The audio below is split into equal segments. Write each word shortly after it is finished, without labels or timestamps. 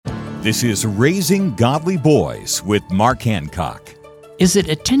This is Raising Godly Boys with Mark Hancock. Is it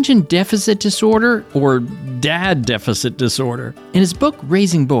attention deficit disorder or dad deficit disorder? In his book,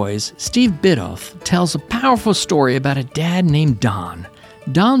 Raising Boys, Steve Biddulph tells a powerful story about a dad named Don.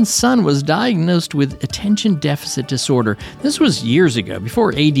 Don's son was diagnosed with attention deficit disorder. This was years ago,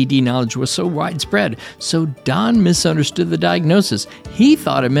 before ADD knowledge was so widespread, so Don misunderstood the diagnosis. He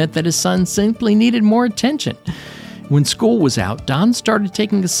thought it meant that his son simply needed more attention. When school was out, Don started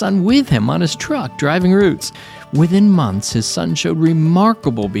taking his son with him on his truck, driving routes. Within months, his son showed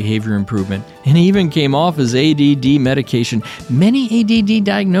remarkable behavior improvement, and he even came off his ADD medication. Many ADD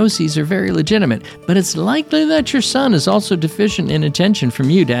diagnoses are very legitimate, but it's likely that your son is also deficient in attention from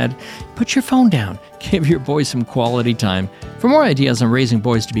you, Dad. Put your phone down. Give your boy some quality time. For more ideas on raising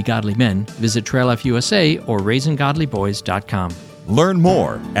boys to be godly men, visit Trail Life USA or raisinggodlyboys.com. Learn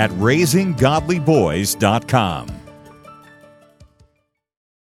more at raisinggodlyboys.com.